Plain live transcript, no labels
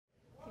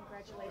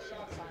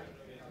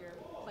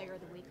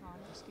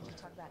honors. Could you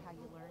talk about how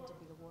you learned to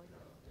be a warrior?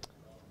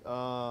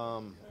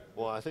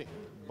 Well, I think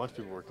a bunch of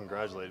people were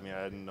congratulating me.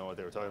 I didn't know what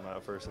they were talking about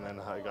at first, and then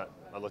I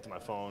looked at my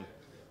phone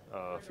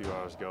a few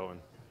hours ago, and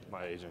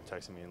my agent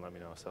texted me and let me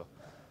know. So,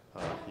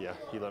 yeah,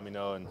 he let me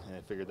know and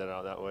figured that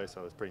out that way.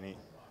 So it was pretty neat.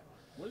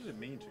 What does it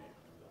mean to you?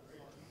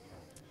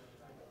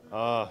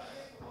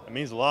 It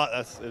means a lot.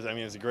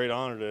 It's a great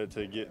honor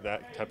to get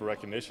that type of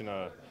recognition.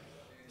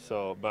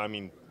 But I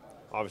mean,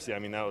 obviously,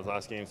 that was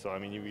last game. So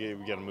we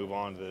got to move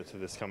on to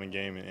this coming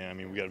game, and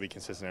we got to be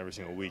consistent every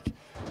single week.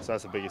 So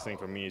that's the biggest thing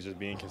for me is just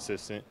being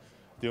consistent,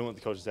 doing what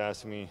the coaches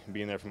asked me,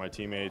 being there for my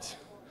teammates,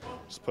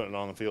 just putting it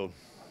on the field.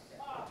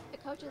 The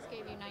coaches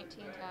gave you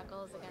 19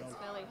 tackles against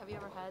Philly. Have you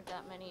ever had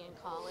that many in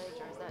college,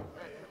 or is that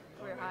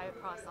career high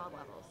across all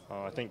levels?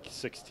 I think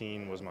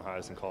 16 was my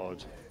highest in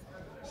college.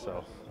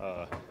 So,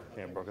 I've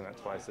broken that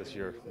twice this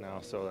year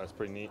now, so that's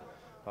pretty neat.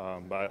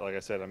 But like I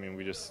said,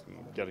 we just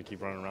got to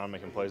keep running around,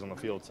 making plays on the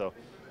field. So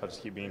I'll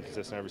just keep being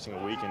consistent every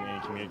single week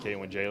and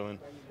communicating with Jalen,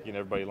 getting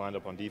everybody lined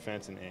up on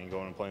defense and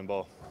going and playing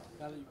ball.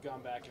 Now that you've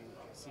gone back and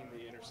seen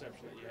the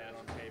interception that you had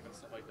on tape and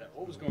stuff like that,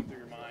 what was going through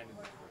your mind?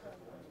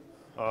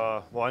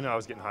 Well, I know I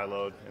was getting high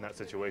load in that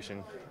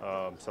situation,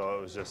 so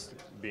it was just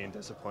being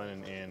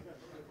disciplined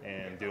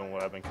and doing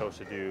what I've been coached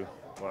to do,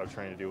 what I've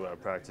trained to do, what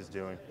I've practiced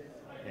doing,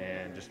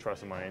 and just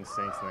trusting my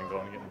instincts and then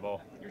going and getting the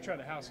ball. You're trying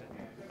to house it.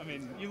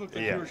 You looked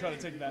like you were trying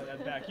to take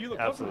that back. You look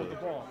comfortable with the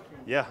ball.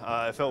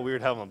 Yeah, it felt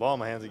weird having the ball in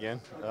my hands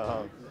again.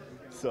 But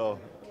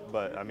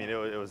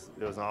it was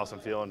an awesome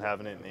feeling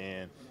having it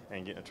and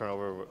getting a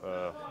turnover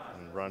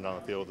and running down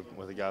the field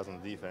with the guys on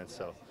the defense.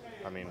 So,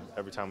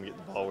 every time we get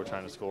the ball, we're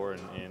trying to score,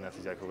 and that's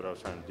exactly what I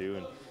was trying to do.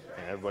 And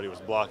everybody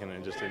was blocking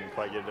and just didn't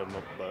quite get it done,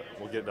 but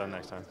we'll get it done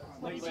next time.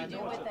 What did you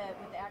do with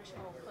the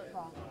actual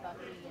football?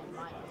 Bucky and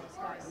Mike, those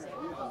guys save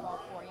the football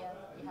for you?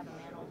 You have a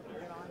mantle to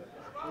put it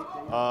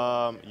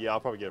on? Yeah, I'll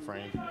probably get it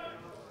framed. And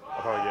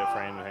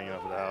hang it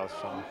up at the house.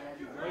 So.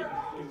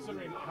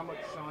 Considering how much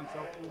Sean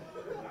felt,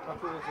 how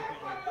cool is it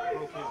that you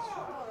broke his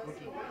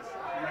rookie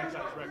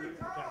franchise record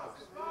for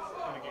tackles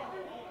in a game?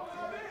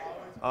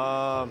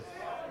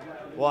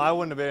 Well, I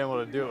wouldn't have been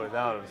able to do it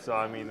without him. So,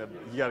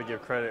 you got to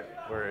give credit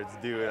where it's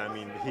due.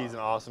 He's an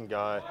awesome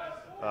guy,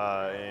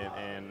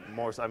 and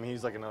more so,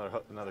 he's like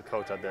another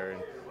coach out there,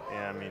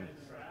 and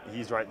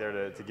he's right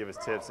there to give us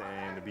tips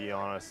and to be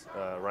honest.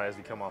 Right as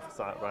we come off the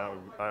side,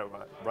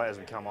 right as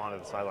we come onto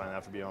the sideline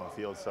after being on the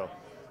field. So,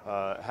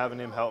 having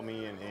him help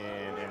me and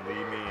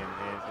lead me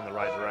in the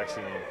right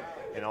direction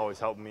and always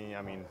help me.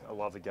 I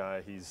love the guy.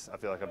 I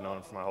feel like I've known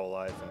him for my whole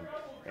life,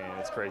 and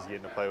it's crazy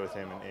getting to play with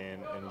him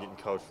and getting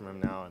coached from him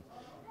now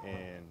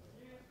and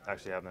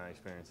actually having that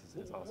experience.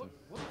 It's awesome.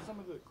 What are some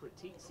of the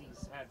critiques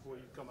he's had for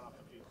you coming off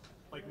the field?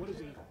 Like, what is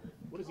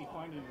he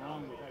finding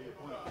wrong with how you're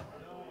playing,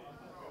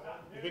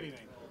 if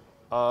anything?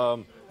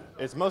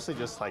 It's mostly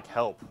just like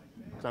help.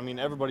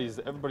 Everybody's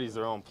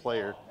their own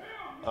player.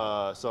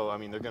 So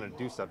they're going to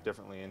do stuff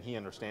differently, and he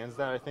understands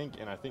that, I think,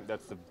 and I think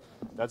that's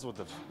what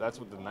the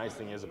nice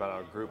thing is about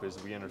our group is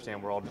we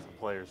understand we're all different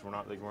players. We're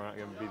not going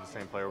to be the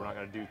same player. We're not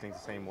going to do things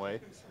the same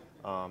way.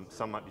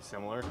 Some might be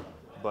similar,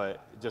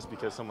 but just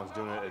because someone's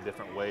doing it a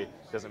different way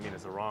doesn't mean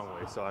it's the wrong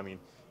way. So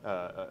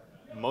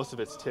most of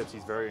it's tips.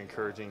 He's very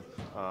encouraging.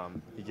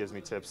 He gives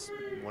me tips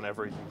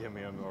whenever he can give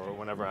me them, or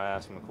whenever I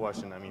ask him a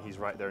question. He's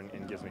right there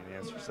and gives me an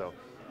answer. So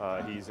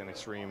he's an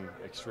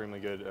extremely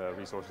good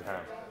resource to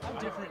have. How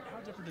different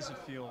does it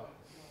feel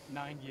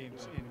 9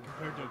 games in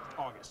compared to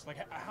August? Like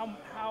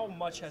how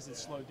much has it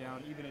slowed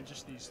down even in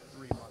just these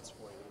 3 months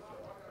for you?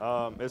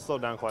 It's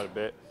slowed down quite a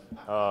bit,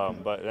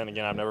 but then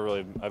again, I've never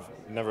really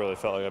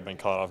felt like I've been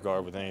caught off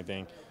guard with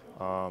anything.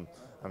 I'm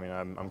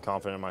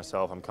confident in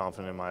myself. I'm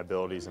confident in my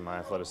abilities and my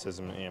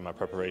athleticism and my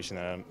preparation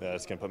that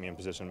it's going to put me in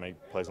position to make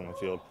plays on the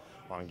field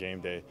on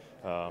game day.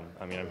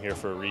 I'm here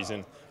for a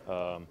reason,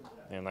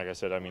 and like I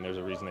said, there's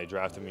a reason they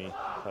drafted me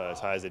as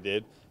high as they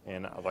did.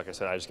 And like I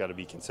said, I just got to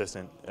be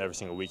consistent every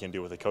single week and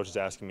do what the coach is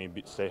asking me.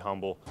 Stay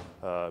humble,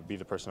 be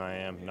the person I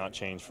am, not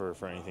change for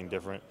anything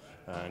different,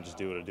 and just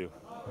do what I do.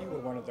 You were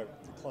one of the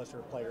cluster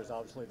players,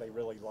 obviously, they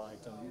really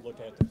liked and looked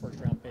at the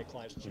first-round pick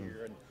last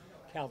year, and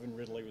Calvin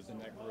Ridley was in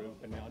that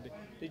group. And now,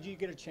 did you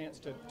get a chance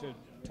to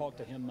talk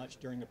to him much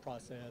during the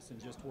process,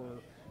 and just were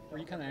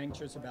you kind of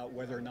anxious about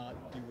whether or not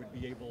you would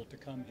be able to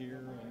come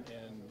here, and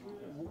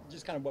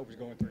just kind of what was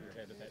going through your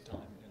head at that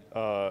time?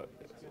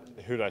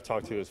 Who did I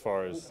talk to as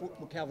far as?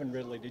 Well, Calvin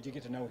Ridley, did you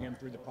get to know him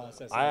through the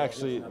process?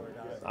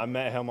 I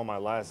met him on my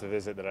last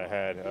visit that I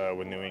had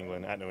with New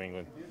England.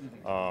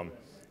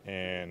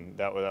 And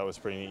that was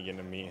pretty neat getting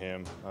to meet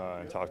him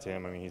and talk to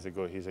him. He's a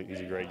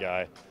great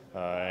guy,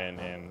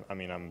 and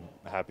I'm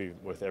happy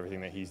with everything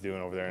that he's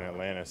doing over there in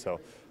Atlanta. So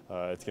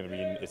it's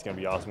gonna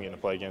be awesome getting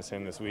to play against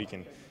him this week,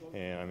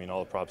 and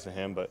all the props to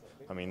him. But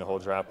the whole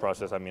draft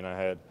process. I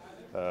had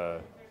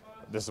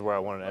this is where I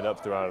wanted to end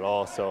up throughout it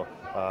all. So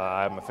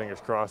I have my fingers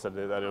crossed that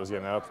it was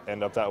going to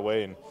end up that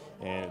way, and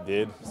it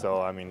did.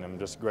 So, I mean, I'm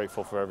just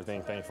grateful for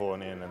everything, thankful,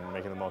 and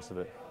making the most of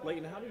it.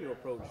 Leighton, how do you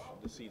approach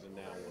the season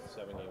now with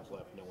 7 games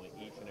left, knowing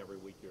each and every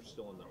week you're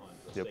still in the hunt,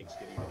 the stakes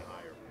get even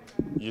higher?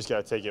 You just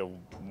got to take it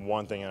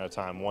one thing at a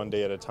time, one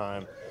day at a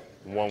time,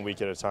 1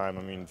 week at a time.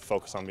 I mean,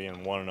 focus on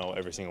being 1-0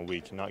 every single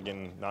week, not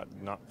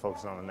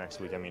focusing on the next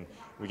week. I mean,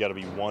 we got to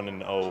be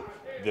 1-0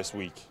 this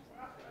week,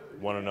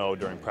 1-0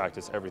 during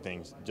practice,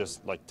 everything.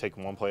 Just like take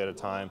one play at a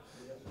time.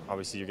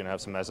 Obviously, you're going to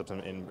have some mess ups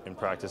in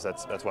practice.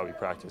 That's why we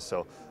practice.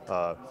 So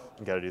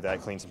you got to do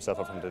that, clean some stuff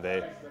up from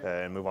today,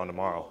 and move on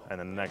tomorrow, and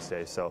then the next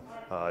day. So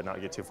not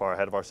get too far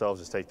ahead of ourselves.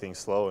 Just take things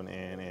slow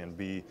and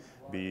be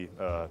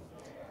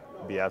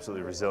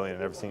absolutely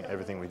resilient in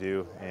everything we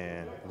do,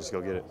 and just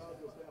go get it.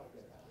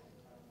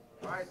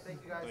 All right,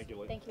 thank you guys. Thank you,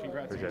 Leighton. Thank you.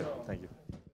 Congrats. Appreciate it. Thank you.